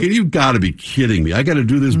You got to be kidding me. I got to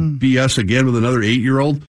do this BS again with another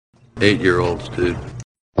 8-year-old? 8-year-olds, dude.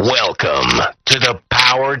 Welcome to the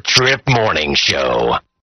Power Trip Morning Show.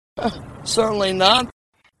 Certainly not.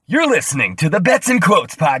 You're listening to the Bets and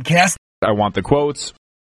Quotes podcast. I want the quotes.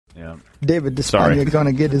 Yeah. David Despaigne is going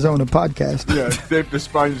to get his own podcast. Yeah, Dave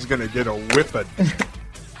Despaigne is going to get a whipping.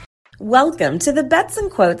 Welcome to the Bets and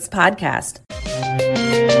Quotes podcast.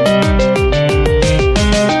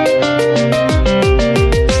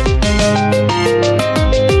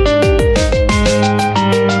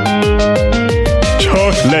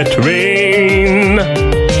 Chocolate rain.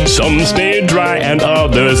 Some stay dry and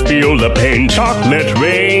others feel the pain. Chocolate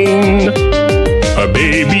rain. A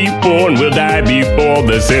baby born will die before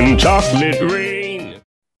the sin. Chocolate rain.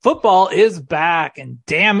 Football is back, and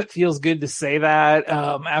damn, it feels good to say that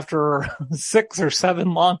after 6 or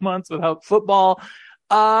 7 long months without football.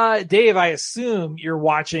 Dave, I assume you're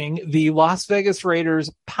watching the Las Vegas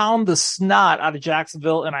Raiders pound the snot out of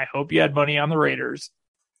Jacksonville, and I hope you had money on the Raiders.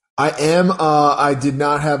 I am. I did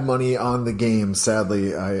not have money on the game,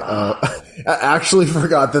 sadly. I actually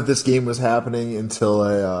forgot that this game was happening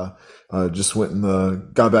until I just went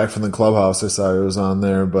and got back from the clubhouse. I saw it was on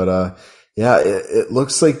there, but yeah, it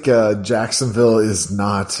looks like Jacksonville is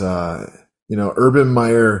not. Urban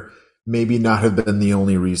Meyer maybe not have been the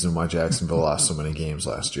only reason why Jacksonville lost so many games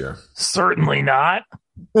last year. Certainly not.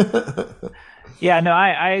 Yeah, no,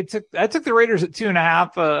 I took the Raiders at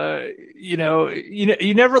 2.5.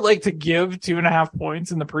 You never like to give 2.5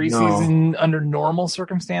 points in the preseason under normal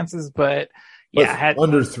circumstances, but yeah,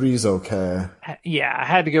 under 3 is okay. Yeah, I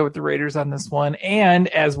had to go with the Raiders on this one. And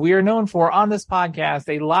as we are known for on this podcast,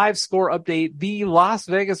 a live score update: the Las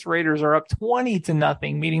Vegas Raiders are up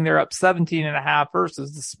 20-0, meaning they're up 17.5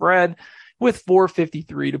 versus the spread, with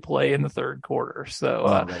 4:53 to play in the third quarter.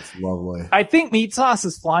 So that's lovely. I think Meat Sauce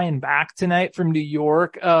is flying back tonight from New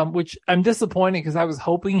York, which I'm disappointed because I was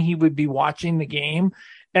hoping he would be watching the game.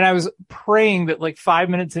 And I was praying that like 5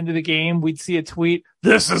 minutes into the game, we'd see a tweet,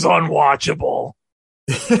 "This is unwatchable."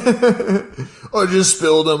 I just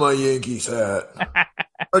spilled on my Yankees hat.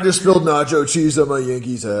 I just spilled nacho cheese on my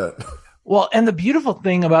Yankees hat. Well, and the beautiful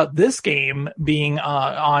thing about this game being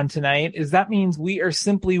on tonight is that means we are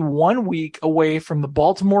simply 1 week away from the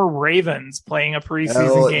Baltimore Ravens playing a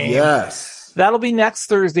preseason game. Yes. That'll be next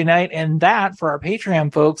Thursday night, and that, for our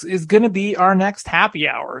Patreon folks, is going to be our next happy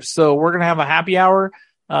hour. So we're going to have a happy hour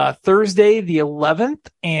Thursday the 11th,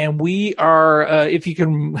 and we are if you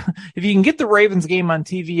can get the Ravens game on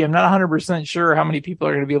TV. I'm not 100% sure how many people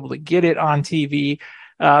are going to be able to get it on TV.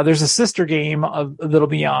 There's a sister game that'll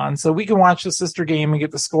be on, so we can watch the sister game and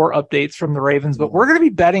get the score updates from the Ravens. But we're going to be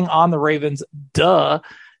betting on the Ravens, duh.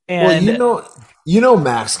 And well,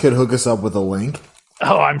 Max could hook us up with a link.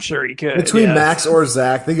 Oh, I'm sure he could. Between Max or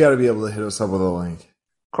Zach, they got to be able to hit us up with a link.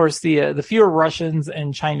 Of course, the fewer Russians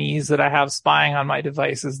and Chinese that I have spying on my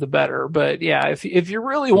devices, the better. But yeah, if you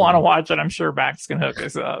really want to watch it, I'm sure Max can hook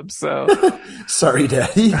us up. So sorry,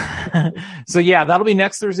 Daddy. So yeah, that'll be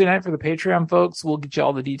next Thursday night for the Patreon folks. We'll get you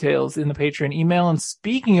all the details in the Patreon email. And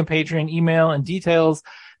speaking of Patreon email and details,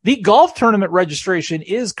 the golf tournament registration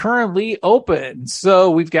is currently open. So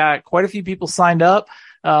we've got quite a few people signed up.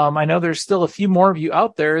 I know there's still a few more of you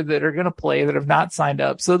out there that are going to play that have not signed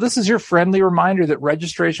up. So this is your friendly reminder that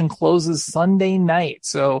registration closes Sunday night.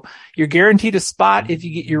 So you're guaranteed a spot if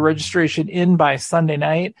you get your registration in by Sunday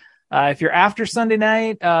night. If you're after Sunday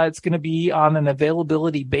night, it's going to be on an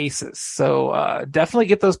availability basis. So definitely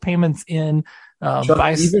get those payments in.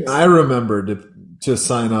 Even I remembered to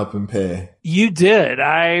sign up and pay. You did.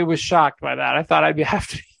 I was shocked by that. I thought I'd have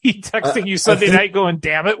to be texting you Sunday night going,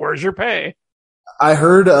 "Damn it, where's your pay?" I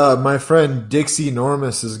heard my friend Dixie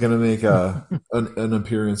Normus is going to make an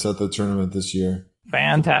appearance at the tournament this year.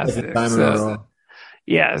 Fantastic. So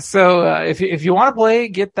if you want to play,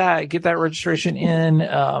 get that registration in.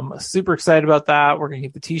 Super excited about that. We're going to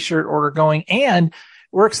get the t-shirt order going, and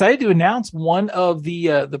we're excited to announce one of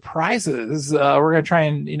the prizes. We're going to try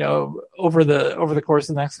and, over the course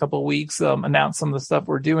of the next couple of weeks, announce some of the stuff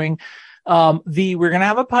we're doing. We're going to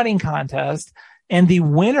have a putting contest. And the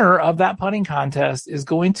winner of that putting contest is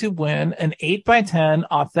going to win an 8x10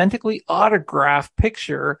 authentically autographed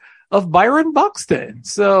picture of Byron Buxton.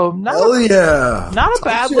 So not a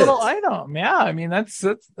bad little item. Yeah. I mean, that's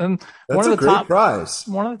one of the top prize.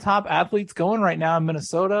 One of the top athletes going right now in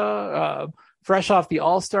Minnesota, fresh off the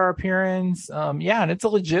All-Star appearance. And it's a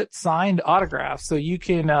legit signed autograph. So you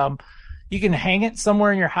can hang it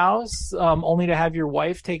somewhere in your house, only to have your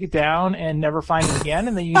wife take it down and never find it again.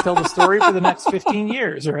 And then you can tell the story for the next 15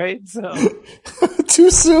 years, right? So Too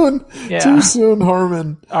soon. Yeah. Too soon,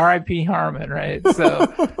 Harmon. R.I.P. Harmon, right? So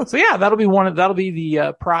yeah, that'll be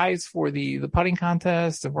the prize for the putting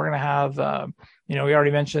contest, and we're gonna have we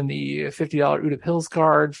already mentioned the $50 Udip Hills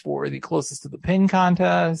card for the closest to the pin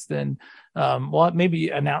contest, and we'll maybe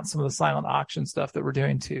announce some of the silent auction stuff that we're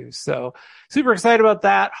doing too. So super excited about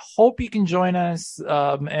that. Hope you can join us.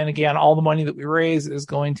 And again, all the money that we raise is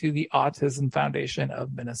going to the Autism Foundation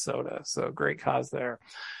of Minnesota. So great cause there.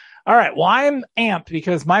 All right. Well, I'm amped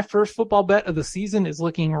because my first football bet of the season is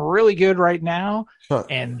looking really good right now.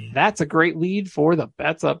 And that's a great lead for the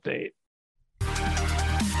bets update.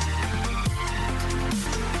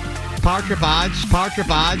 Partridge odds.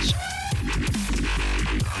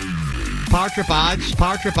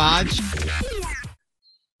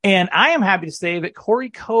 And I am happy to say that Corey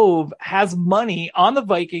Cove has money on the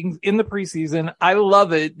Vikings in the preseason. I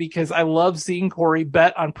love it because I love seeing Corey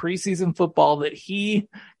bet on preseason football that he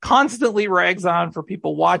constantly rags on for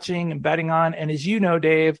people watching and betting on. And as you know,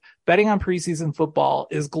 Dave, betting on preseason football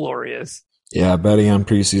is glorious. Yeah, betting on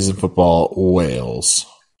preseason football whales.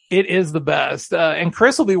 It is the best. And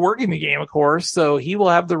Chris will be working the game, of course. So he will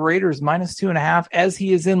have the Raiders -2.5 as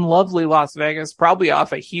he is in lovely Las Vegas, probably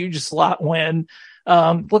off a huge slot win.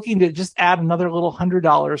 Looking to just add another little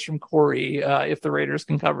 $100 from Corey, if the Raiders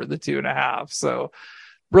can cover the 2.5. So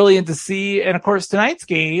brilliant to see. And of course, tonight's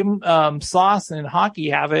game, Sauce and Hockey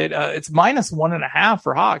have it. It's -1.5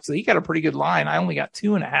 for Hawk. So he got a pretty good line. I only got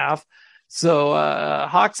 2.5. So,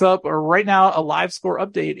 Hawks up, or right now, a live score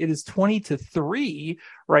update. It is 20-3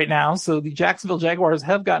 right now. So the Jacksonville Jaguars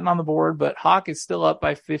have gotten on the board, but Hawk is still up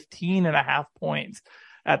by 15.5 points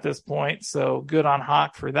at this point. So good on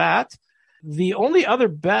Hawk for that. The only other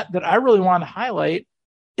bet that I really want to highlight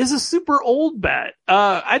is a super old bet.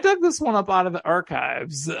 I dug this one up out of the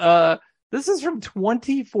archives. This is from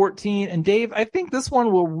 2014. And Dave, I think this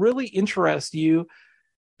one will really interest you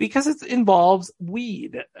because it involves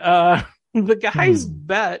weed. The guys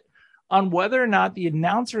bet on whether or not the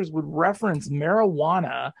announcers would reference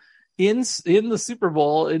marijuana in the Super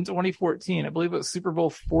Bowl in 2014. I believe it was Super Bowl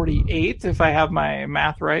 48, if I have my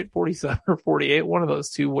math right, 47 or 48, one of those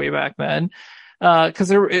two way back then.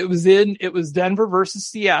 Because it was Denver versus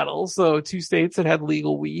Seattle, so two states that had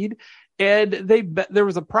legal weed, and there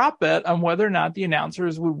was a prop bet on whether or not the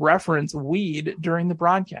announcers would reference weed during the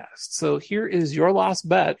broadcast. So here is your lost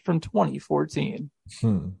bet from 2014.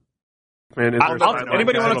 Man,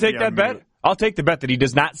 anybody want to take that bet? I'll take the bet that he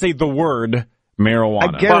does not say the word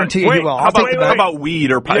marijuana. I guarantee you he will. How about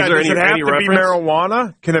weed or pot? Yeah, Is there does it have any to reference? be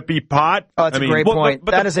marijuana? Can it be pot? Oh, that's a great point.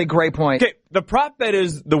 That is a great point. Okay, the prop bet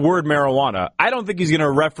is the word marijuana. I don't think he's going to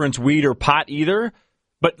reference weed or pot either.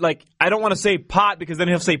 But, I don't want to say pot because then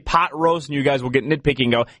he'll say pot roast and you guys will get nitpicky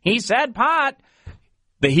and go, he said pot.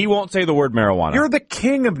 That he won't say the word marijuana. You're the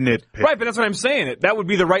king of nitpicking. Right, but that's what I'm saying. That would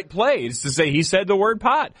be the right play, is to say he said the word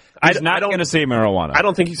pot. He's not going to say marijuana. I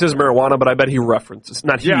don't think he says marijuana, but I bet he references.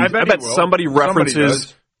 Not he. Yeah, I bet somebody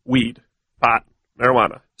references weed, pot,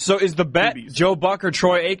 marijuana. So is the bet Joe Buck or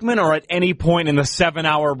Troy Aikman, or at any point in the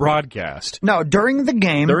 7-hour broadcast? No, during the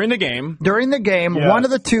game. Yes. One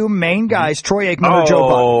of the two main guys, Troy Aikman or Joe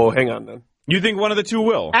Buck. Oh, hang on then. You think one of the two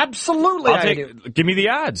will? Absolutely, I do. Give me the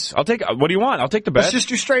odds. I'll take. What do you want? I'll take the bet. Let's just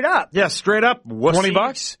do straight up. Yeah, straight up. $20?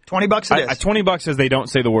 $20 it is. $20 says they don't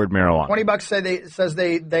say the word marijuana. $20 says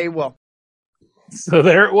they will. So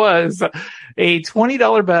there it was, a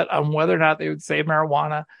 $20 bet on whether or not they would say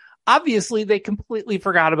marijuana. Obviously, they completely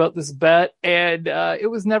forgot about this bet, and it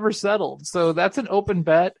was never settled. So that's an open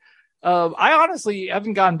bet. I honestly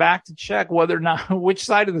haven't gone back to check whether or not which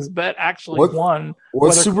side of this bet actually won.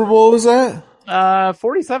 What Super Bowl was that?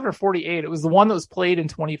 47 or 48. It was the one that was played in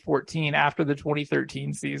 2014 after the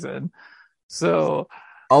 2013 season. So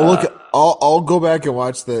I'll go back and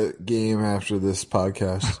watch the game after this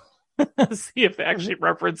podcast. See if they actually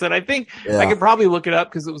reference it. I think I could probably look it up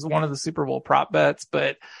because it was one of the Super Bowl prop bets,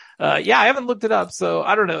 but I haven't looked it up, so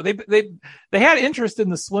I don't know. They had interest in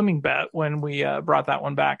the swimming bet when we brought that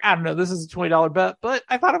one back. I don't know. This is a $20 bet, but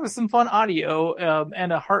I thought it was some fun audio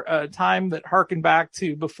and a time that harkened back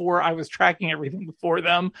to before I was tracking everything before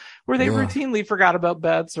them, where they routinely forgot about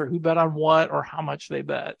bets or who bet on what or how much they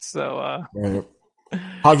bet. So right.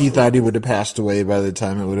 Hoggy thought he would have passed away by the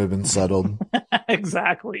time it would have been settled.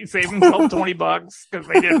 Exactly. Save himself $20 because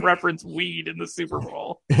they didn't reference weed in the Super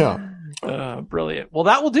Bowl. Yeah. Brilliant. Well,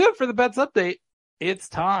 that will do it for the bets update. It's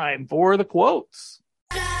time for the quotes.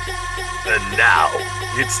 And now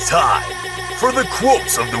it's time for the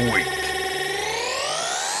quotes of the week.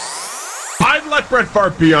 I'd let Brett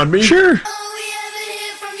Favre be on me. Sure.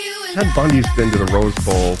 Ted Bundy's been to the Rose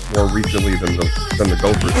Bowl more recently than the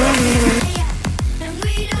Gophers have.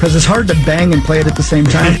 Because it's hard to bang and play it at the same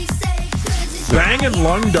time. Bang and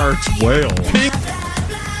lung darts whale.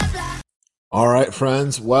 All right,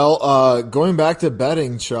 friends. Well, going back to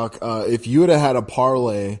betting, Chuck, if you would have had a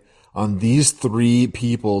parlay on these three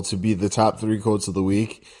people to be the top three quotes of the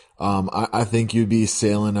week, I think you'd be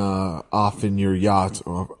sailing off in your yacht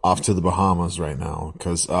off to the Bahamas right now.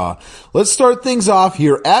 Because let's start things off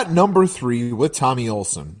here at number 3 with Tommy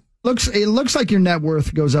Olson. It looks like your net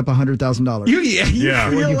worth goes up $100,000. You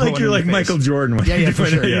feel like you're like Michael Jordan. For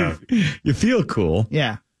sure. You feel cool.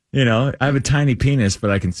 Yeah. You know, I have a tiny penis,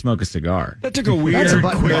 but I can smoke a cigar. That took a weird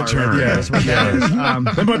quick turn.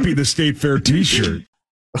 That might be the State Fair T-shirt.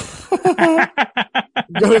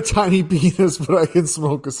 Got a tiny penis, but I can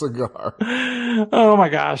smoke a cigar. Oh my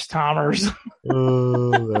gosh, Tommers.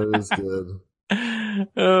 Oh, that is good.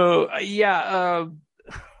 Oh yeah.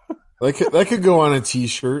 That could go on a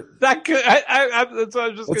T-shirt. That could. That's what I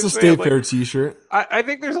was just. That's gonna a say. State Fair T-shirt. I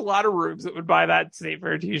think there's a lot of rooms that would buy that State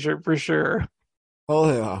Fair T-shirt for sure.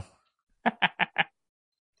 Oh yeah.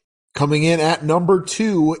 Coming in at number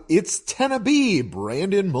 2, it's Tennessee,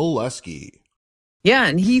 Brandon Molesky. Yeah,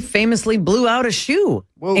 and he famously blew out a shoe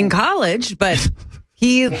in college, but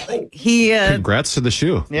he Congrats to the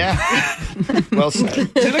shoe. Yeah. Well said.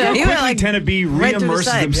 Look how quickly Tennessee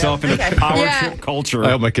re-immerses himself in a power trip culture.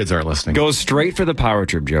 I hope my kids aren't listening. Goes straight for the power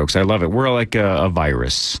trip jokes. I love it. We're like a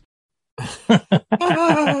virus.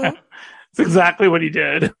 That's exactly what he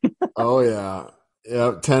did. Oh yeah.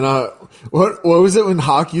 Yeah, Tenna. What was it when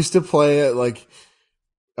Hawk used to play it? Like,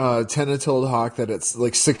 Tenna told Hawk that it's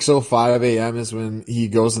like 6:05 a.m. is when he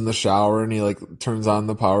goes in the shower and he like turns on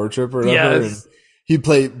the power trip or whatever. Yes. And he'd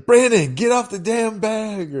play, Brandon, get off the damn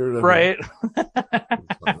bag or whatever. Right.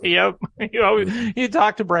 Yep. He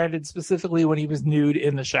talked to Brandon specifically when he was nude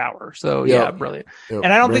in the shower. So yeah, brilliant. Yep.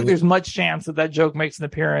 And I don't think there's much chance that joke makes an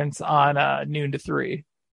appearance on Noon to 3.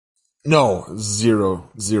 No, zero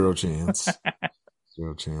chance.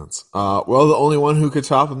 Zero chance. Well, the only one who could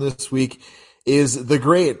top him this week is the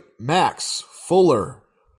great Max Fuller.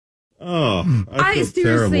 Oh, I feel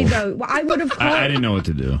seriously terrible. though, I would have called. I didn't know what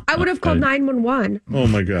to do. I would have called 911. Oh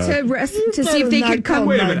my god! To see if they could come.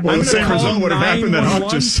 Wait a minute. I'm saying what happened that Hawk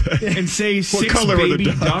just said. And say What 6 color were the baby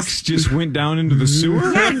ducks? ducks just went down into the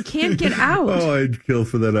sewer. Yeah, and can't get out. Oh, I'd kill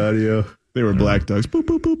for that audio. They were black ducks. Boop,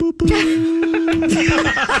 boop, boop, boop, boop.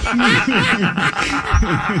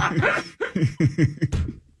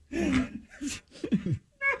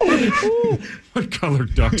 What color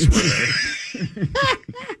ducks were they?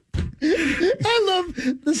 I love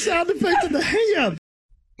the sound effect of the hang up.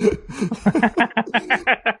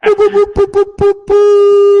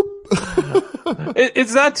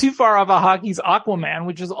 It's not too far off of Hockey's Aquaman,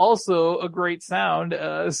 which is also a great sound.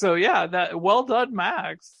 So yeah, well done,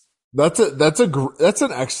 Max. That's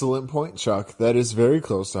an excellent point, Chuck. That is very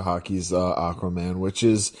close to Hockey's Aquaman, which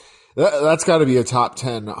is that's got to be a top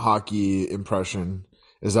 10 Hockey impression.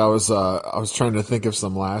 As I was trying to think of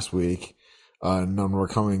some last week, none were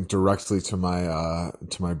coming directly to my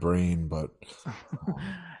brain, but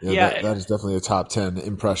that is definitely a top 10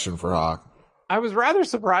 impression for Hawk. I was rather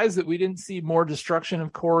surprised that we didn't see more destruction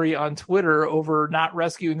of Corey on Twitter over not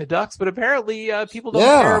rescuing the ducks, but apparently people don't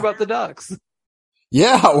care about the ducks.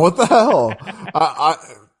 Yeah, what the hell? I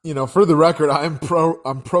for the record, I'm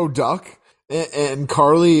pro duck, and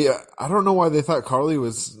Carly. I don't know why they thought Carly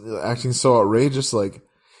was acting so outrageous. Like,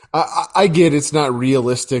 I get it's not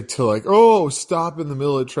realistic to like, stop in the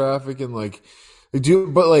middle of traffic and like do,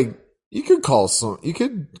 but like you could call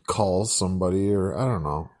somebody or I don't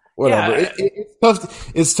know, whatever. Yeah. It's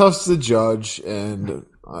tough. It's tough to judge, and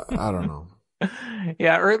I don't know.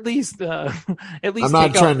 Yeah, or at least I'm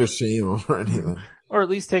not trying to shame him or anything. Or at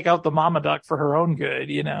least take out the mama duck for her own good,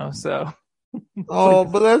 so. Oh,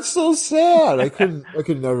 but that's so sad. I could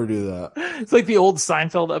never do that. It's like the old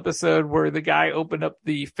Seinfeld episode where the guy opened up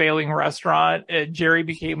the failing restaurant and Jerry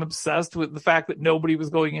became obsessed with the fact that nobody was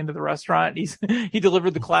going into the restaurant. He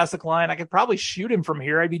delivered the classic line, I could probably shoot him from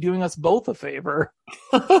here. I'd be doing us both a favor.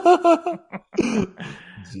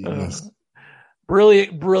 Genius.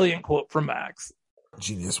 Brilliant quote from Max.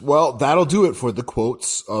 Genius. Well, that'll do it for the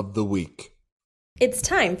quotes of the week. It's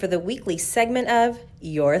time for the weekly segment of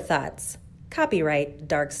Your Thoughts. Copyright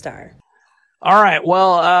Dark Star. All right.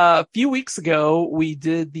 Well, a few weeks ago, we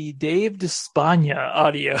did the Dave Despaigne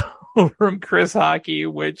audio from Chris Hockey,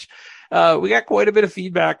 which we got quite a bit of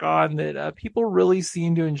feedback on that. People really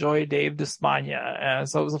seem to enjoy Dave Despaigne.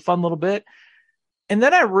 So it was a fun little bit. And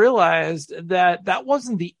then I realized that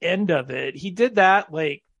wasn't the end of it. He did that,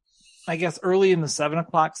 like, I guess early in the 7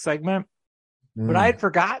 o'clock segment, but I had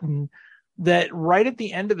forgotten that right at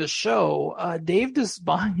the end of the show, Dave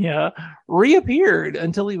Despaigne reappeared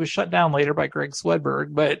until he was shut down later by Greg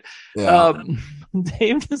Swedberg. But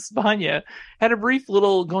Dave Despaigne had a brief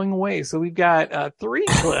little going away. So we've got 3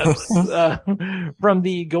 clips from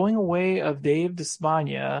the going away of Dave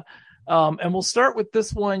Despaigne. And we'll start with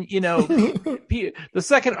this one. You know, the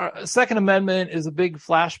Second Amendment is a big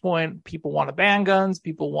flashpoint. People want to ban guns.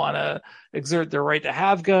 People want to exert their right to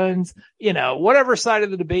have guns. You know, whatever side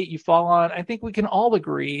of the debate you fall on, I think we can all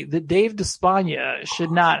agree that Dave Despaigne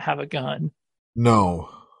should not have a gun. No.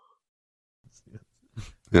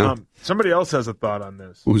 Yeah. Somebody else has a thought on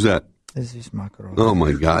this. Who's that? This is Macaron. Oh,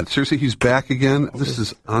 my God. Seriously, he's back again? This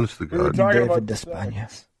is honest to God. David Despaigne.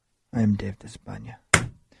 I am Dave Despaigne.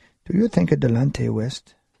 Do you think a Delonte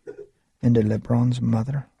West and a LeBron's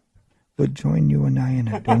mother would join you and I in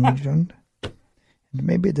a dungeon? And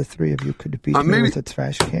maybe the 3 of you could beat me with a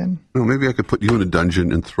trash can? No, maybe I could put you in a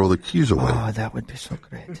dungeon and throw the keys away. Oh, that would be so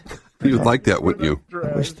great. You'd like that, wouldn't you?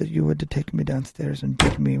 I wish that you would take me downstairs and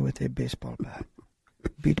beat me with a baseball bat.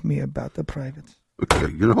 Beat me about the privates.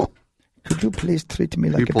 Okay, you know. Could you please treat me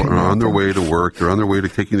like people a are on their way to work. They're on their way to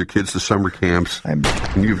taking their kids to summer camps. And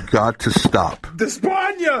you've got to stop.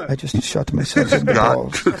 Despaigne! I just shot myself in the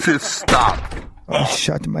balls. Got to stop. I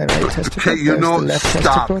shot my right testicle. Okay, you There's know, the left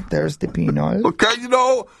stop. testicle. There's the penile. Okay, you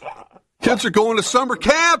know, kids are going to summer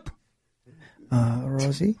camp.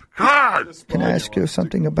 Rosie? God! Can I ask you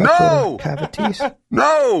something about your cavities?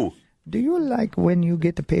 No! Do you like when you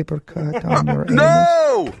get a paper cut on your anus?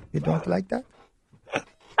 No! You don't like that?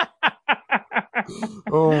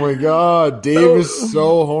 Oh my God, Dave is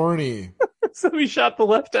so horny. So he shot the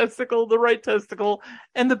left testicle, the right testicle,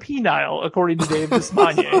 and the penile, according to Dave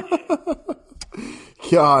Despaigne.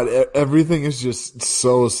 God, everything is just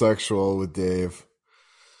so sexual with Dave.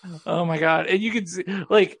 Oh my God. And you can see,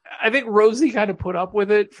 like, I think Rosie kind of put up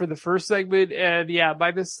with it for the first segment. And yeah,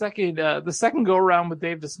 by the second go around with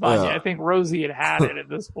Dave Despaigne, I think Rosie had it at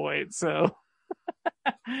this point. So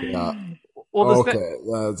yeah. Well,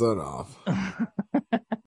 that's enough.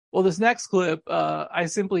 Well, this next clip, I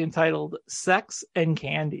simply entitled "Sex and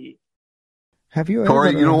Candy." Have you,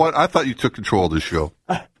 Corey? You know what? I thought you took control of this show.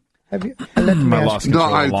 Have you? Let me ask you. No,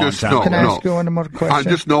 I just no. Can I ask you one more question? I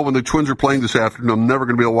just know when the Twins are playing this afternoon, I'm never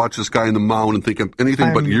going to be able to watch this guy in the mound and think of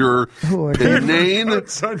anything but your inane,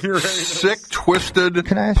 sick, twisted,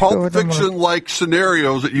 Pulp Fiction-like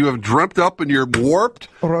scenarios that you have dreamt up and you're warped.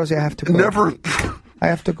 Rosie, I have to go. Never. I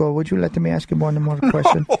have to go. Would you let me ask you one more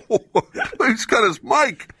question? No, he's got his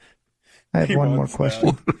mic. I have one more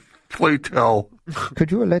question. Play tell.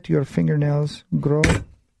 Could you let your fingernails grow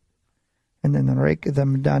and then rake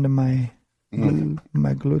them down to my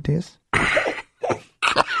gluteus?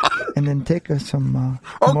 And then take some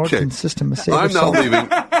more consistent massage. I'm not leaving.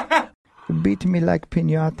 Beat me like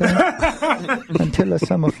piñata until a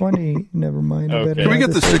summer funny. Never mind. Okay. Can we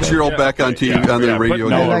get the 6-year-old back on TV on the radio?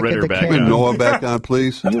 Put Noah Ritter back. Put Noah back on,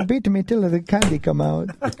 please. You beat me till the candy come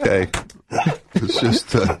out. Okay. It's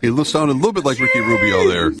just he sounded a little bit like Ricky Rubio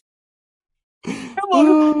there.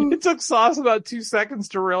 It took Sauce about 2 seconds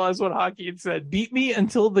to realize what Hockey had said. Beat me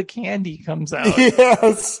until the candy comes out.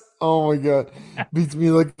 Yes. Oh my God. Beats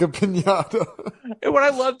me like a piñata. And what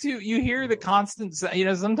I love too, you hear the constant,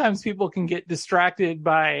 sometimes people can get distracted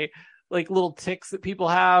by like little tics that people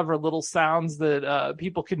have or little sounds that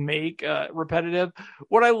people can make repetitive.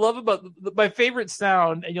 What I love about my favorite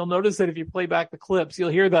sound, and you'll notice that if you play back the clips, you'll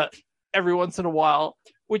hear that every once in a while,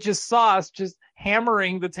 which is Sauce just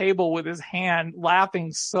hammering the table with his hand,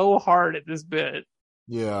 laughing so hard at this bit.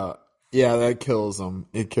 Yeah. Yeah, that kills him.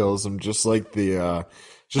 It kills him just like the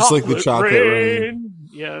chocolate rain.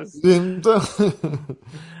 Yes.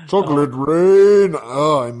 Chocolate rain.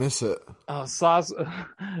 Oh, I miss it. Oh, Sauce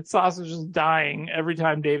was just dying every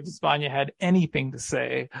time Dave Despaigne had anything to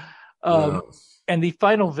say. And the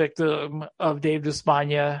final victim of Dave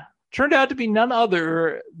Despaigne turned out to be none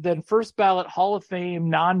other than first ballot Hall of Fame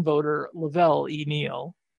non-voter Lavelle E.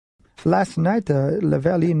 Neal. Last night,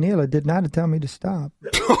 Lavelle E. Neal did not tell me to stop.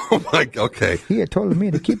 Oh my! Okay. He had told me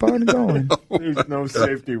to keep on going. There's no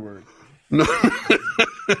safety word. No.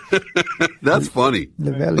 That's funny.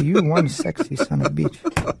 Lavelle, you one sexy son of a bitch.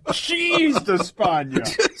 Jeez, Despaigne.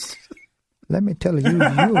 Let me tell you,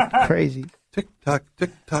 you're crazy. Tick tock, tick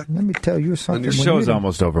tock. Let me tell you something. And your show's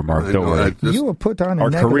almost over, Mark. Don't worry. You were put on a Our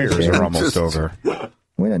negligee. careers are almost over.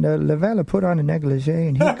 When Lavelle put on a negligee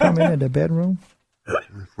and he come into the bedroom,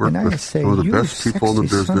 and I say, some of the you best people in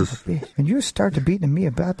the business. And you start to beating me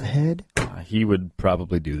about the head. He would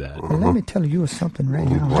probably do that. And let me tell you something right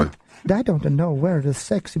now. I don't know where the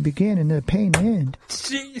sex begin and the pain end.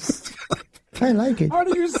 Jeez. I like it. How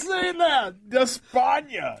do you say that?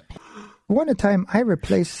 Despaigne. One time I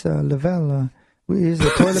replaced Lavelle with his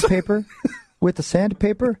toilet paper with the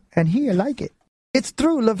sandpaper, and he like it. It's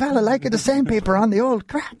true, Lavelle like the sandpaper on the old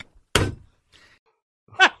crack.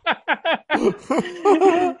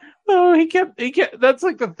 Oh, he kept. That's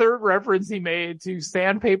like the third reference he made to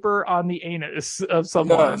sandpaper on the anus of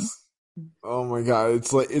someone. Yes. Oh my god,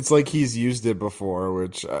 it's like he's used it before,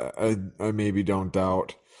 which I maybe don't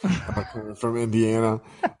doubt. Coming from Indiana,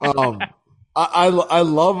 I love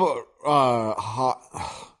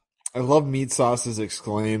I love Meat Sauce's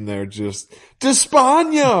exclaim there, just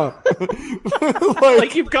Despaigne!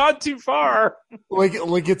 like you've gone too far. Like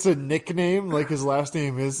it's a nickname, like his last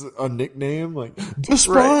name is a nickname, like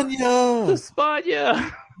Despaigne! Right.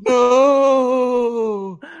 Despaigne!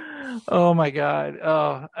 No! Oh my god!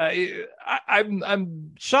 Oh,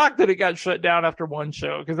 I'm shocked that it got shut down after one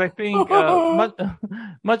show, because I think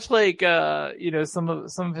much like some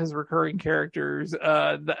of his recurring characters,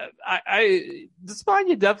 Despaigne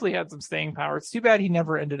definitely had some staying power. It's too bad he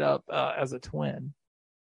never ended up as a twin.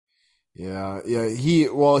 Yeah.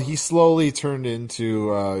 He slowly turned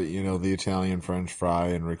into the Italian French fry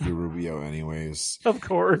and Ricky Rubio, anyways. Of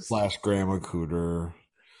course. / Grandma Cooter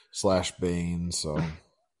 / Bane. So.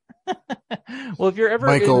 Well, if you're ever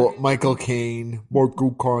Michael Caine,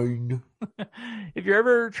 if you're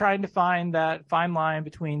ever trying to find that fine line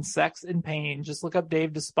between sex and pain, just look up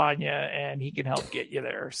Dave Despaigne and he can help get you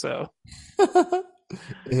there. So,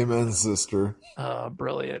 amen, sister.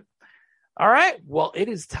 Brilliant. All right, well, it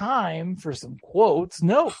is time for some quotes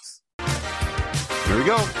notes. Here we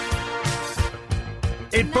go.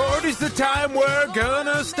 8:40's the time we're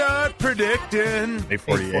gonna start predicting.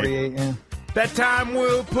 8:48. Yeah. That time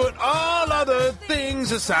we'll put all other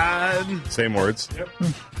things aside. Same words. Yep.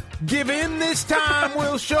 Given this time,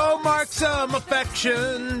 we'll show Mark some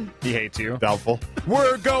affection. He hates you. Doubtful.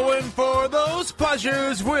 We're going for those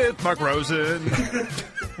pleasures with Mark Rosen.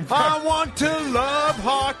 I want to love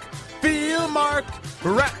Hawk, feel Mark,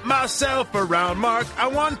 wrap myself around Mark. I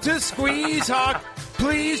want to squeeze Hawk.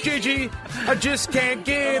 Please, Gigi, I just can't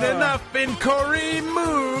get enough. And Corey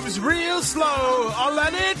moves real slow. I'll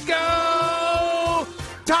let it go.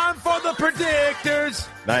 Time for the predictors.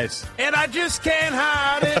 Nice. And I just can't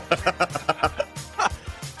hide it.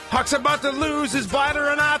 Hawk's about to lose his bladder,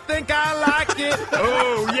 and I think I like it.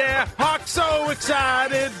 Oh, yeah, Hawk's so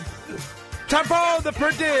excited. Time for the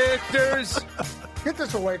predictors. Get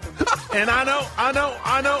this away from me. And I know,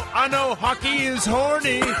 Hockey is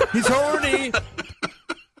horny. He's horny.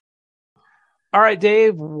 All right,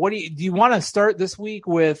 Dave, do you want to start this week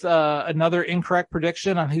with another incorrect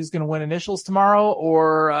prediction on who's going to win initials tomorrow,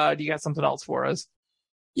 or do you got something else for us?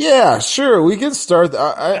 Yeah, sure. We can start.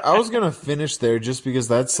 I was going to finish there just because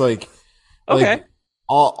that's okay.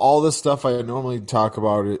 All the stuff I normally talk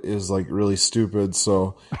about is like really stupid,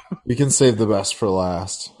 so we can save the best for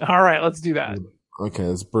last. All right, let's do that. Okay,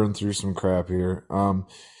 let's burn through some crap here.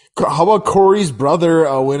 How about Corey's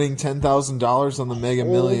brother winning $10,000 on the Mega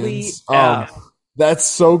Millions? That's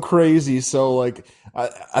so crazy. So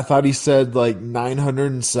I thought he said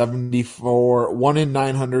 974, 1 in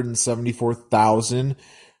 974,000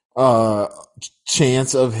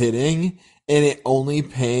 chance of hitting, and it only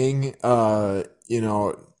paying on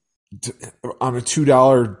a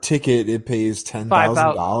 $2 ticket it pays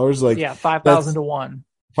 $10,000. Yeah, 5,000 to 1.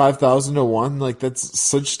 5,000 to 1. That's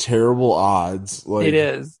such terrible odds. It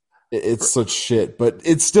is. It's such shit, but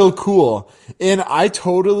it's still cool. And I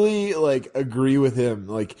totally agree with him.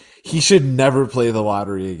 He should never play the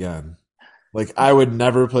lottery again. I would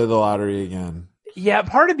never play the lottery again. Yeah,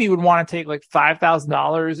 part of me would want to take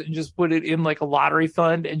 $5,000 and just put it in a lottery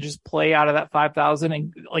fund and just play out of that 5,000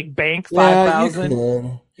 and bank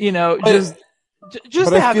 5,000. Just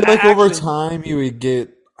but to I have feel action. Over time you would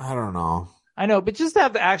get, I don't know. I know, but just to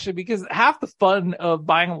have the action, because half the fun of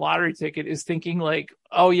buying a lottery ticket is thinking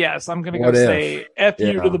oh yes, I'm going to go say F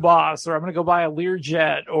you to the boss, or I'm going to go buy a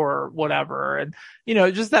Learjet or whatever. And,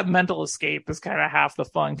 just that mental escape is kind of half the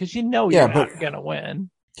fun, because you're not going to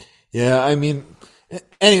win. Yeah, I mean,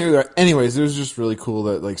 anyways, it was just really cool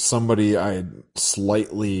that somebody I had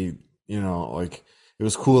slightly, it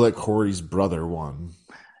was cool that Corey's brother won.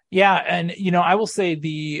 Yeah, and I will say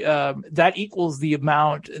that equals the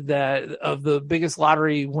amount of the biggest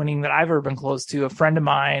lottery winning that I've ever been close to. A friend of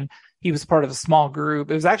mine, he was part of a small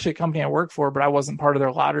group. It was actually a company I worked for, but I wasn't part of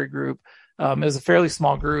their lottery group. It was a fairly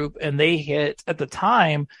small group, and they hit the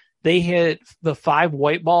 5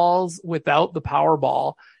 white balls without the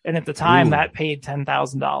Powerball, and at the time that paid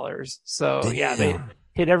 $10,000. So Damn. Yeah, they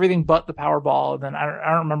hit everything but the Powerball. And then I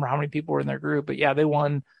don't remember how many people were in their group, but yeah, they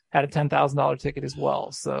had a $10,000 ticket as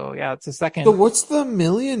well. So yeah, it's a second. So what's the $1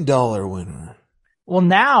 million winner? Well,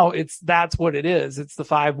 now that's what it is. It's the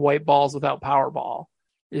 5 white balls without Powerball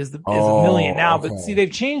is a million now. Okay. But see, they've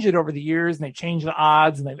changed it over the years, and they've changed the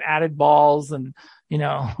odds, and they've added balls, and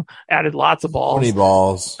added lots of balls. 20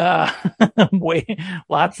 balls.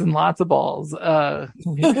 Lots and lots of balls.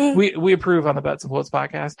 We approve on the Bets and Quotes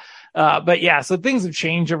podcast. But yeah, so things have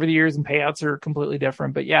changed over the years, and payouts are completely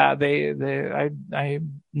different. But yeah, I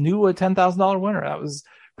knew a $10,000 winner. That was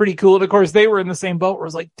pretty cool. And of course, they were in the same boat where it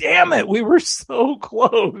was like, damn it, we were so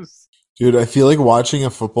close. Dude, I feel like watching a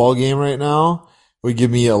football game right now would give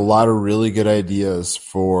me a lot of really good ideas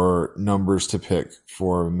for numbers to pick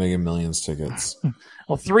for Mega Millions tickets.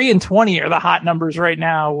 Well, 3 and 20 are the hot numbers right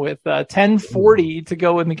now with 10, 40 to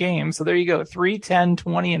go in the game. So there you go. 3, 10,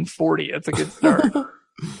 20, and 40. That's a good start.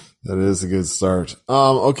 That is a good start.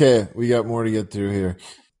 Okay, we got more to get through here.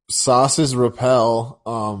 Sauce's Rappel.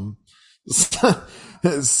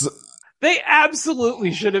 They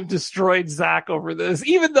absolutely should have destroyed Zach over this,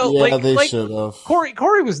 even though they should have.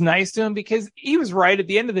 Corey was nice to him because he was right. At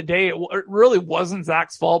the end of the day, it really wasn't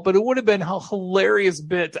Zach's fault, but it would have been a hilarious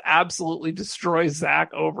bit to absolutely destroy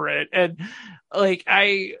Zach over it. And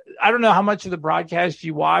I don't know how much of the broadcast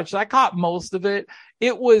you watched. I caught most of it.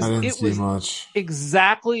 It was much.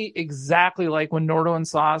 exactly like when Nordo and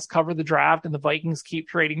Sauce cover the draft and the Vikings keep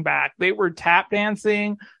trading back. They were tap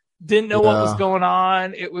dancing. Didn't know what was going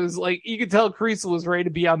on. It was like you could tell Creasel was ready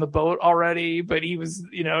to be on the boat already, but he was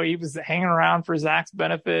hanging around for Zach's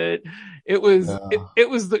benefit. It was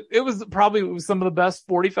probably some of the best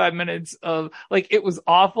 45 minutes of it was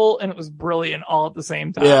awful and it was brilliant all at the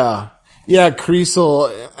same time. Yeah,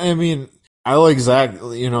 Creasel. I mean, I like Zach,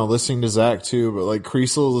 listening to Zach too, but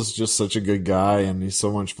Creasel is just such a good guy and he's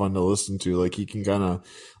so much fun to listen to. He can kind of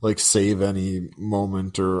save any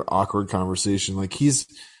moment or awkward conversation.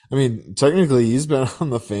 Technically he's been on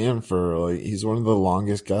the Fan for he's one of the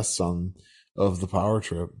longest guests of the Power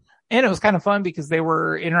Trip. And it was kind of fun because they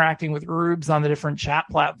were interacting with Rubes on the different chat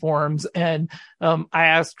platforms. And I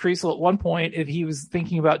asked Creasel at one point if he was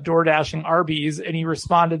thinking about DoorDashing Arby's, and he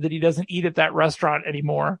responded that he doesn't eat at that restaurant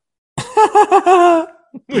anymore,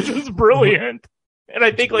 which was brilliant. And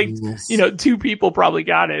I think 2 people probably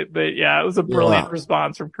got it, but yeah, it was a brilliant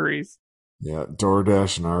response from Crease. Yeah,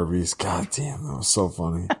 DoorDash and Arby's. God damn, that was so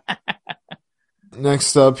funny.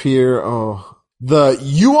 Next up here, the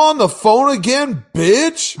 "you on the phone again,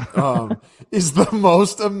 bitch" is the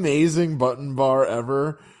most amazing button bar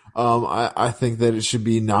ever. I think that it should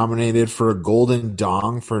be nominated for a Golden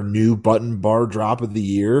Dong for new button bar drop of the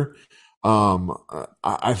year.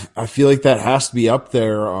 I feel like that has to be up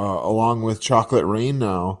there along with Chocolate Rain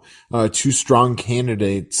now. 2 strong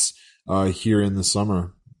candidates here in the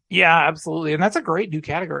summer. Yeah, absolutely. And that's a great new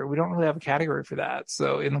category. We don't really have a category for that.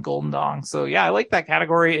 So in the Golden Dong. So yeah, I like that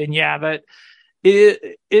category. And yeah, that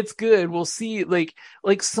it's good. We'll see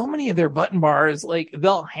so many of their button bars,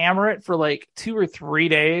 they'll hammer it for 2 or 3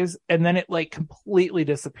 days and then it completely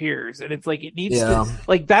disappears. And it's it needs to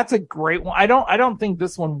that's a great one. I don't think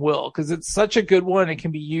this one will, because it's such a good one. It can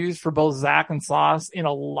be used for both Zach and Sauce in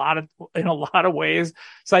a lot of ways.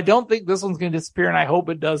 So I don't think this one's going to disappear, and I hope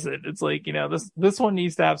it doesn't. It's this one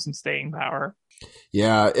needs to have some staying power.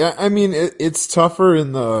 Yeah. I mean, it's tougher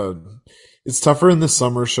in the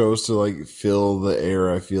summer shows to fill the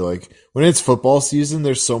air. I feel like when it's football season,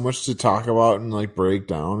 there's so much to talk about and break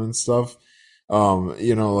down and stuff.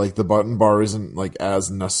 The button bar isn't as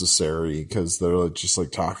necessary because they're just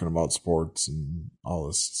talking about sports and all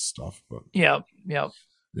this stuff. But yeah.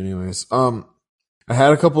 Anyways, I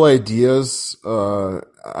had a couple ideas. I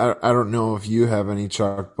don't know if you have any,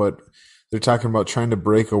 Chuck, but they're talking about trying to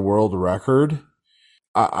break a world record.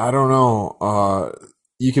 I don't know.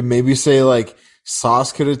 You can maybe say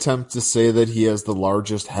Sauce could attempt to say that he has the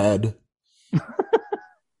largest head,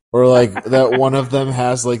 or that one of them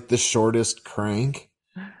has the shortest crank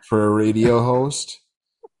for a radio host.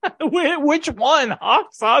 Which one,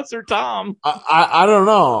 Hawk, Sauce, or Tom? I don't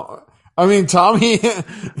know. I mean, Tommy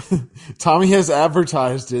has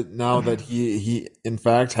advertised it now that he in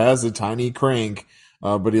fact has a tiny crank,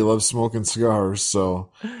 but he loves smoking cigars.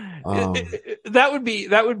 So that would be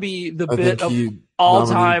the bit of all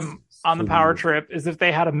time on the Power Trip, is if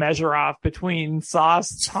they had a measure off between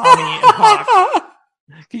Sauce, Tommy, and Hawk.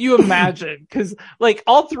 Can you imagine? Because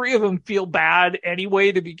all 3 of them feel bad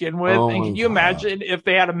anyway to begin with. And can you imagine if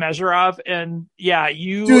they had a measure off and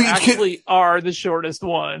you are the shortest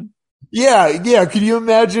one? Yeah. Can you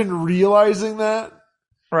imagine realizing that?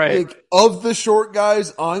 Right. Of the short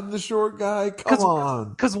guys, I'm the short guy. Come on.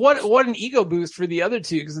 Because what an ego boost for the other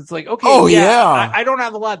 2. Because it's okay. I don't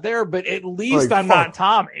have a lot there, but at least I'm not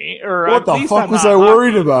Tommy. Or what the fuck was I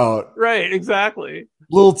worried about? Right. Exactly.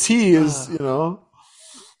 Little T is,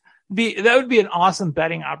 That would be an awesome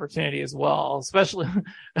betting opportunity as well. Especially,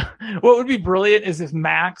 what would be brilliant is if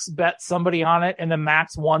Max bet somebody on it and then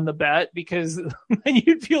Max won the bet, because then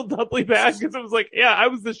you'd feel doubly bad because it was like, yeah, I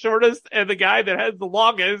was the shortest, and the guy that has the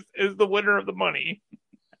longest is the winner of the money.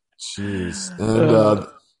 Jeez,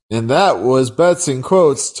 and that was Bets and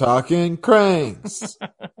Quotes talking cranks.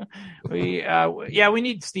 We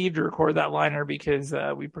need Steve to record that liner because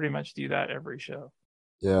we pretty much do that every show.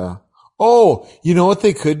 Yeah. Oh, you know what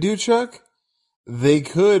they could do, Chuck? They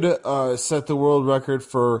could set the world record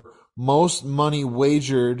for most money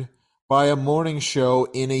wagered by a morning show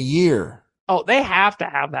in a year. Oh, they have to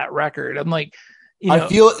have that record. I'm like, I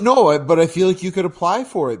feel like you could apply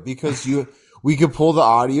for it because we could pull the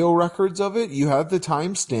audio records of it. You have the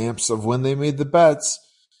timestamps of when they made the bets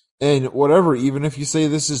and whatever. Even if you say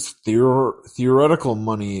this is theoretical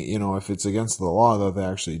money, if it's against the law that they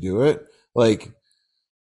actually do it, like.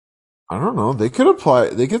 I don't know. They could apply.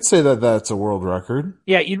 They could say that that's a world record.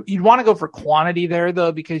 Yeah, you'd want to go for quantity there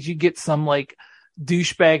though, because you get some like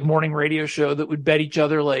douchebag morning radio show that would bet each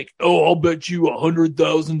other like, "Oh, I'll bet you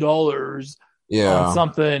 $100,000 on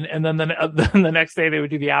something," and then the next day they would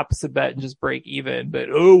do the opposite bet and just break even. But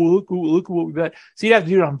look what we bet. So you'd have to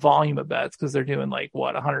do it on volume of bets because they're doing like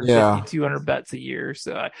 150, 200 bets a year.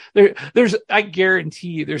 So there's I guarantee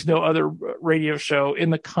you there's no other radio show in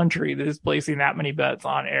the country that is placing that many bets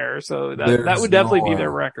on air. So that would definitely be their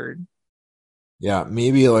record. Yeah,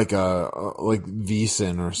 maybe like like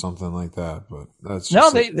VSiN or something like that, but that's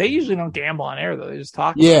just they usually don't gamble on air though. They just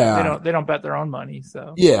talk. Yeah, they don't bet their own money.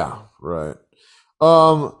 So yeah, right.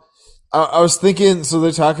 I was thinking, so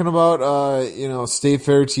they're talking about, State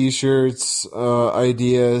Fair t-shirts,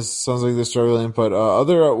 ideas. Sounds like they're struggling, but,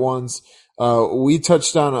 other ones, we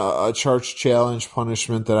touched on a church challenge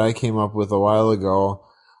punishment that I came up with a while ago.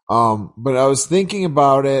 But I was thinking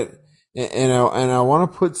about it and I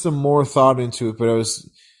want to put some more thought into it, but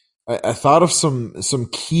I thought of some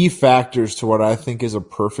key factors to what I think is a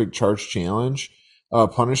perfect church challenge,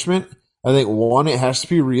 punishment. I think one, it has to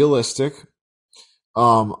be realistic.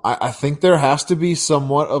 I think there has to be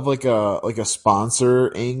somewhat of like a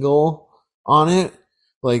sponsor angle on it.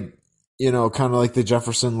 Like, kind of like the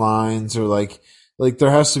Jefferson lines or like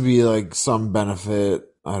there has to be like some benefit.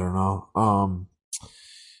 I don't know.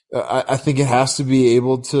 I think it has to be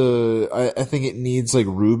able to, I think it needs like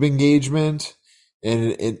Rube engagement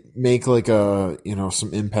and it make like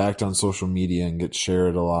some impact on social media and get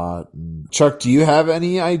shared a lot. And Chuck, do you have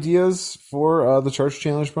any ideas for, the church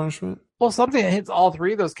challenge punishment? Well, something that hits all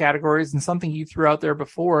three of those categories and something you threw out there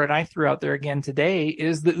before and I threw out there again today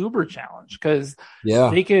is the Uber challenge. Cause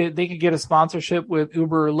they could get a sponsorship with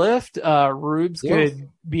Uber or Lyft. Rubes could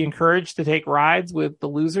be encouraged to take rides with the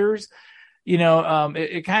losers.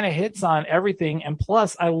 It kind of hits on everything. And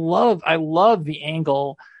plus I love the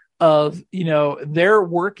angle of, they're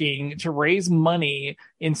working to raise money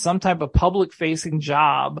in some type of public facing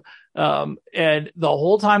job. And the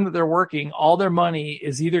whole time that they're working, all their money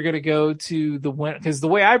is either going to go to the win, because the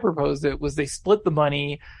way I proposed it was they split the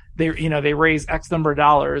money. They raise X number of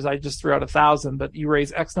dollars. I just threw out 1,000, but you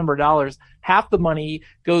raise X number of dollars. Half the money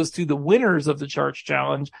goes to the winners of the church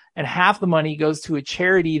challenge and half the money goes to a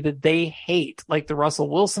charity that they hate, like the Russell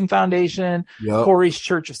Wilson Foundation, Corey's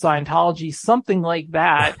Church of Scientology, something like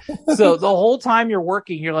that. So the whole time you're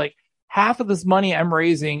working, you're like, half of this money I'm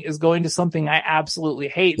raising is going to something I absolutely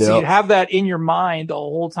hate. So you have that in your mind the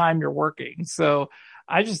whole time you're working. So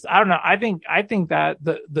I don't know. I think that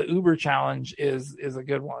the Uber challenge is a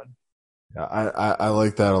good one. Yeah, I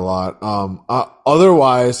like that a lot.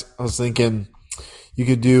 Otherwise, I was thinking you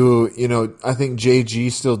could do, I think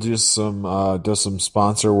JG still does some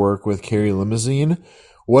sponsor work with Carrie Limousine.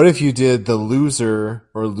 What if you did the loser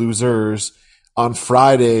or losers on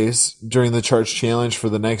Fridays during the church challenge for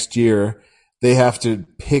the next year? They have to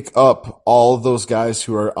pick up all of those guys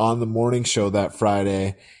who are on the morning show that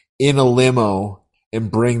Friday in a limo and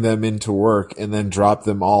bring them into work and then drop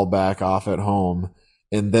them all back off at home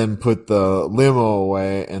and then put the limo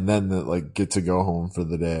away and then get to go home for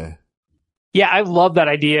the day. Yeah, I love that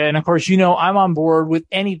idea. And of course, I'm on board with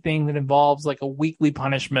anything that involves like a weekly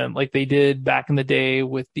punishment, like they did back in the day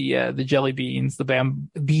with the jelly beans, the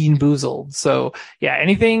Bean Boozled. So yeah,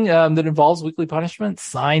 anything that involves weekly punishment,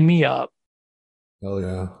 sign me up. Hell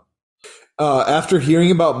yeah. After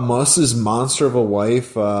hearing about Muss's monster of a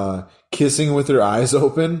wife, kissing with her eyes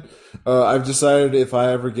open, I've decided if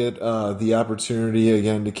I ever get the opportunity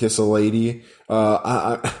again to kiss a lady,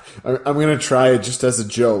 I'm gonna try it just as a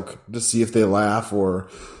joke to see if they laugh or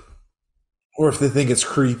if they think it's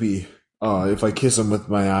creepy. If I kiss them with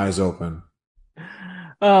my eyes open.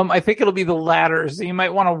 I think it'll be the latter. So you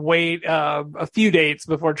might want to wait a few dates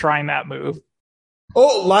before trying that move.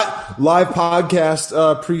 Oh, live podcast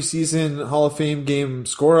preseason Hall of Fame game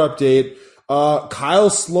score update. Kyle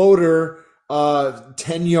Sloter,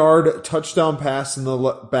 10-yard touchdown pass in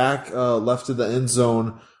the back left of the end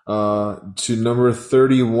zone to number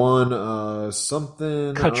 31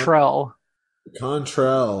 something. Cottrell.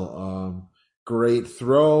 Contrail. Great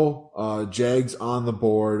throw. Jags on the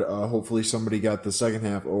board. Hopefully somebody got the second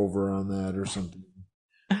half over on that or something.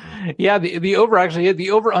 Yeah, the over actually hit.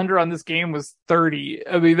 The over under on this game was 30.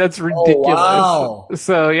 I mean, that's ridiculous. Oh, wow.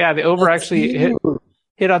 So yeah, the over actually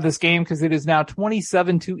hit on this game because it is now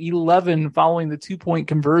 27-11 following the 2-point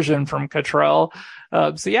conversion from Cottrell.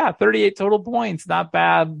 So yeah, 38 total points. Not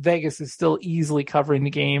bad. Vegas is still easily covering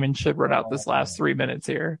the game and should run out this last 3 minutes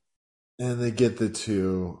here. And they get the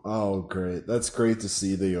 2. Oh, great. That's great to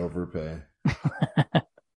see the overpay.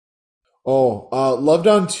 Loved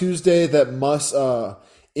on Tuesday that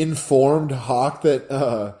informed Hawk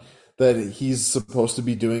that he's supposed to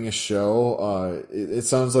be doing a show. It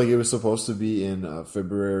sounds like it was supposed to be in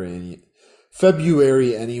February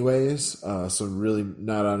anyways. So really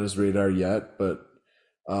not on his radar yet, but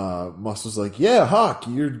Muss was like, yeah, Hawk,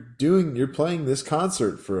 you're playing this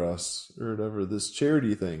concert for us or whatever, this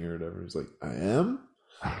charity thing or whatever. He's like, I am?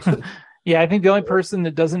 Yeah, I think the only person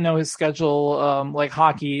that doesn't know his schedule like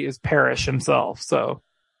hockey is Parrish himself. So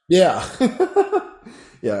yeah.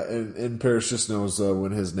 Yeah, and Parrish just knows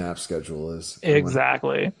when his nap schedule is.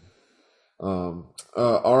 Exactly.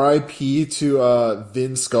 R.I.P. to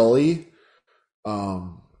Vin Scully.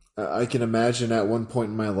 I can imagine at one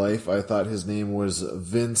point in my life, I thought his name was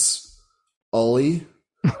Vince Ully.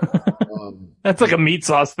 That's like a meat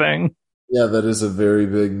sauce thing. Yeah, that is a very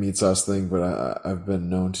big meat sauce thing, but I've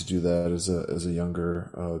been known to do that as a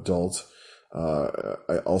younger adult.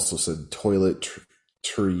 I also said toilet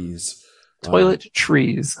trees. Toilet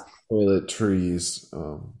trees. Toilet trees.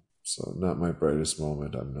 So not my brightest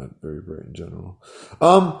moment. I'm not very bright in general.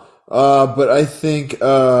 But I think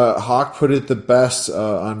Hawk put it the best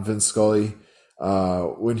on Vince Scully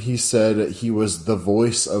when he said he was the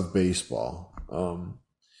voice of baseball.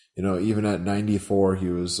 Even at 94, he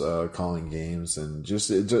was calling games and just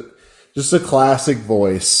a classic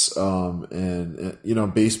voice.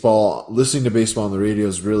 Baseball, listening to baseball on the radio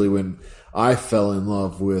is really when I fell in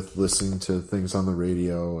love with listening to things on the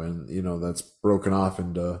radio, and that's broken off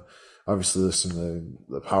into obviously listening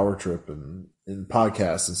to the Power Trip and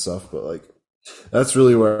podcasts and stuff. But like, that's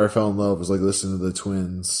really where I fell in love, was like listening to the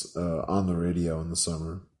Twins on the radio in the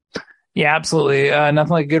summer. Yeah, absolutely.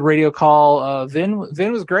 Nothing like a good radio call. Vin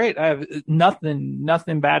was great. I have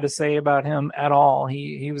nothing bad to say about him at all.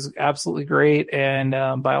 He was absolutely great, and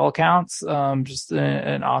by all accounts, just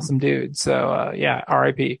an awesome dude. So yeah,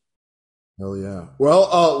 R.I.P. Hell yeah.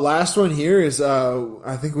 Well, last one here is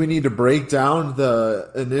I think we need to break down the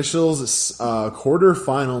Initials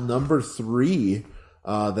quarterfinal number 3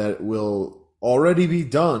 that will already be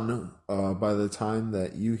done by the time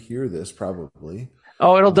that you hear this, probably.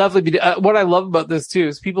 Oh, it'll definitely be. What I love about this too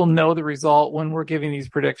is people know the result when we're giving these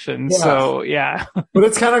predictions. Yeah. So yeah, but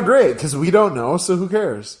it's kind of great because we don't know, so who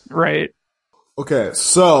cares, right? Okay,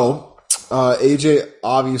 so AJ,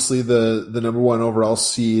 obviously the number 1 overall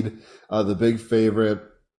seed. The big favorite.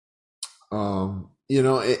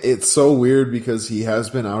 It's so weird because he has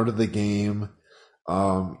been out of the game.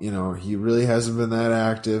 He really hasn't been that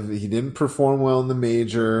active. He didn't perform well in the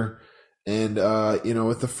major. And,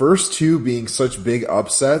 with the first 2 being such big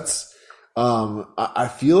upsets, I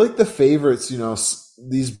feel like the favorites,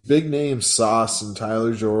 these big names, Sauce and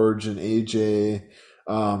Tyler George and AJ,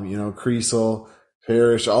 Creasel,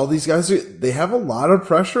 Parrish, all these guys, they have a lot of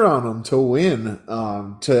pressure on them to win,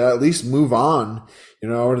 to at least move on,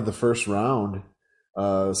 out of the first round.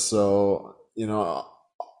 Obviously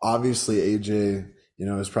AJ,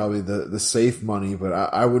 is probably the safe money, but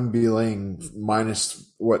I wouldn't be laying minus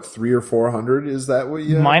 300 or 400. Is that what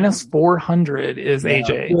you have? Minus 400 is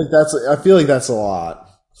AJ. I feel like that's a lot.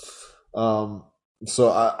 So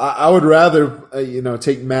I would rather,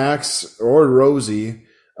 take Max or Rosie.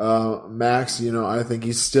 Max, I think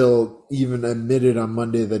he's still even admitted on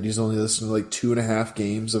Monday that he's only listened to like 2.5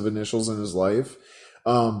 games of Initials in his life.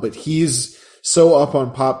 But he's so up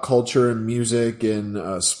on pop culture and music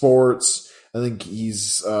and sports. I think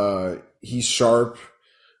he's sharp.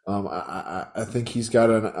 I think he's got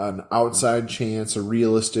an outside chance, a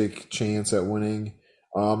realistic chance at winning.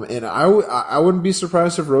 And I wouldn't be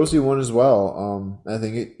surprised if Rosie won as well. I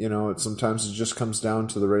think it sometimes it just comes down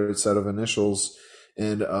to the right set of initials.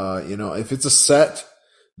 And, if it's a set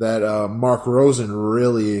that Mark Rosen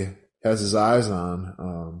really has his eyes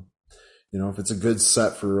on, if it's a good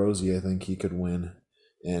set for Rosie, I think he could win.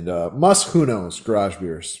 And Musk, who knows? Garage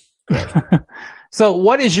beers. So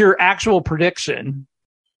what is your actual prediction?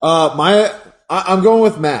 I'm going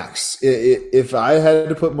with Max. If I had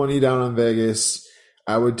to put money down on Vegas,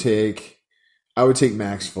 I would take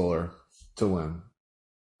Max Fuller to win.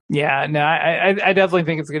 Yeah, no, I definitely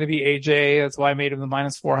think it's going to be AJ. That's why I made him the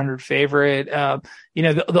 -400 favorite.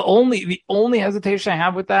 The only hesitation I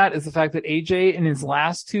have with that is the fact that AJ in his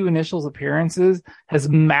last 2 Initials appearances has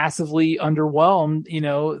massively underwhelmed.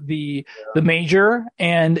 The major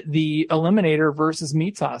and the eliminator versus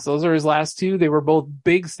Mitas. Those are his last 2. They were both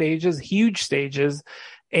big stages, huge stages,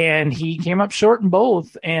 and he came up short in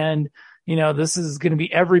both. And this is going to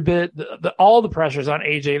be every bit, all the pressure's on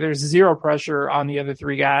AJ. There's zero pressure on the other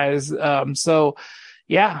 3 guys. So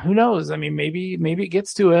yeah, who knows? I mean, maybe it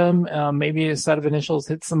gets to him. Maybe a set of Initials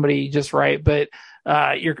hits somebody just right, but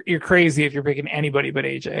you're crazy if you're picking anybody but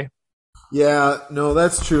AJ. Yeah, no,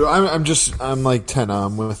 that's true. I'm like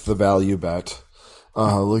 10 with the value bet.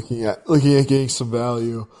 Looking at getting some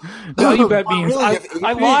value. Value bet means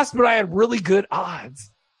I lost, but I had really good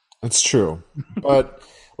odds. That's true. But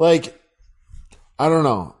I don't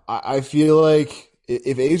know. I feel like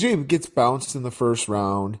if AJ gets bounced in the first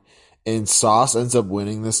round and Sauce ends up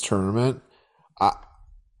winning this tournament,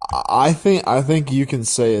 I think you can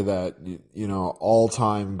say that all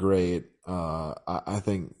time great. I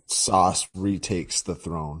think Sauce retakes the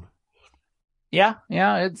throne. Yeah,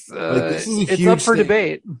 it's this is a it's huge up for thing.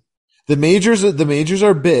 debate. The majors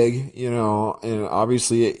are big, and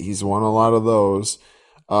obviously he's won a lot of those,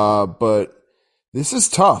 but. This is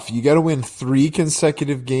tough. You got to win 3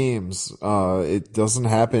 consecutive games. It doesn't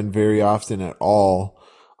happen very often at all.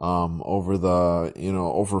 Over the,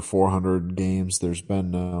 over 400 games there's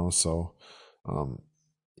been now. So, I'm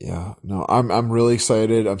really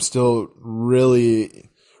excited. I'm still really,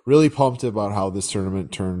 really pumped about how this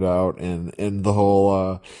tournament turned out and the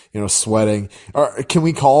whole, sweating. Can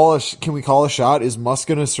we call a shot? Is Musk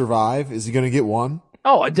going to survive? Is he going to get one?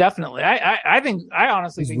 Oh, definitely. I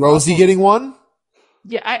honestly think Rosie getting one?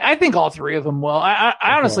 Yeah, I think all 3 of them will. I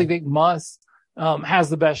honestly think Musk has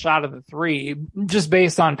the best shot of the 3, just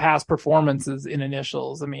based on past performances in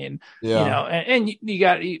Initials. I mean, and you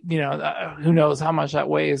got, who knows how much that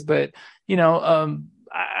weighs, but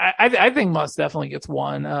I think Musk definitely gets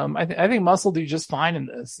one. I think Musk will do just fine in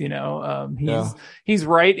this. He's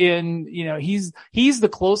right in. He's the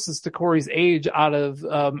closest to Corey's age out of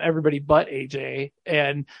everybody but AJ,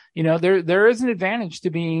 and there is an advantage to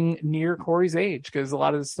being near Corey's age because a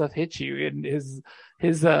lot of this stuff hits you, and his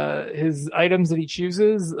items that he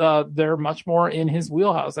chooses, they're much more in his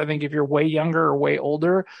wheelhouse. I think if you're way younger or way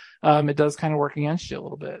older, it does kind of work against you a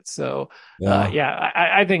little bit. So,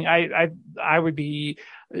 I think I would be,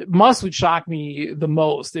 Musk would shock me the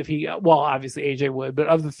most if he, well, obviously AJ would, but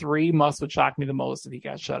of the 3, Musk would shock me the most if he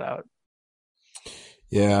got shut out.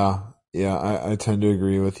 Yeah, I tend to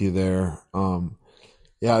agree with you there.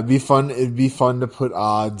 It'd be fun to put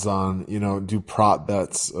odds on, do prop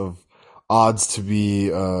bets of odds to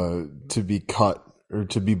be cut or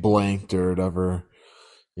to be blanked or whatever.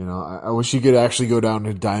 I wish you could actually go down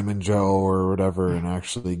to Diamond Joe or whatever and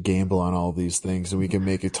actually gamble on all these things, and we can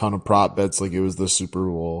make a ton of prop bets like it was the Super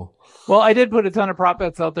Bowl. Well, I did put a ton of prop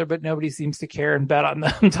bets out there, but nobody seems to care and bet on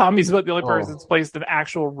them. Tommy's about the only person that's placed an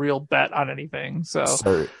actual real bet on anything. So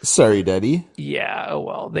sorry, Daddy. Yeah,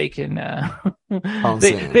 well, they can.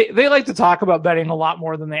 They like to talk about betting a lot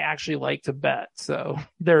more than they actually like to bet. So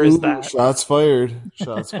there is that. Shots fired.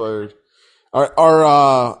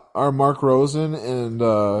 Are Mark Rosen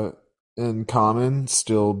and Common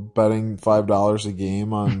still betting $5 a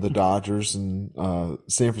game on the Dodgers and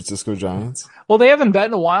San Francisco Giants? Well, they haven't bet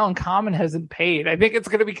in a while, and Common hasn't paid. I think it's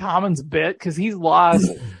going to be Common's bit because he's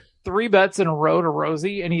lost 3 bets in a row to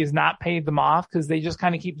Rosie, and he has not paid them off because they just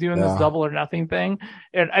kind of keep doing this double or nothing thing.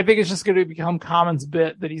 And I think it's just going to become Common's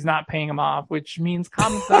bit that he's not paying him off, which means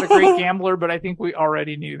Common's not a great gambler, but I think we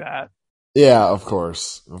already knew that. Yeah, of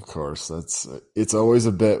course. It's always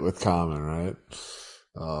a bit with Common, right?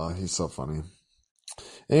 He's so funny.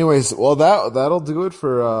 Anyways, well, that'll do it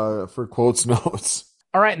for Quotes Notes.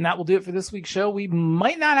 All right, and that will do it for this week's show. We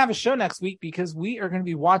might not have a show next week because we are going to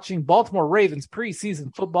be watching Baltimore Ravens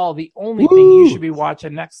preseason football, the only thing you should be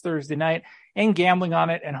watching next Thursday night, and gambling on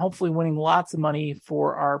it, and hopefully winning lots of money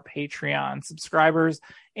for our Patreon subscribers.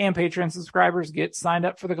 And Patreon subscribers get signed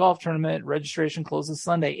up for the golf tournament. Registration closes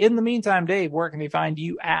Sunday. In the meantime, Dave, where can they find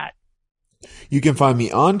you at? You can find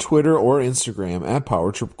me on Twitter or Instagram at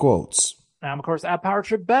PowerTripQuotes. I'm, of course, at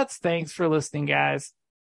PowerTripBets. Thanks for listening, guys.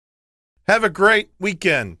 Have a great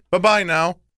weekend. Bye-bye now.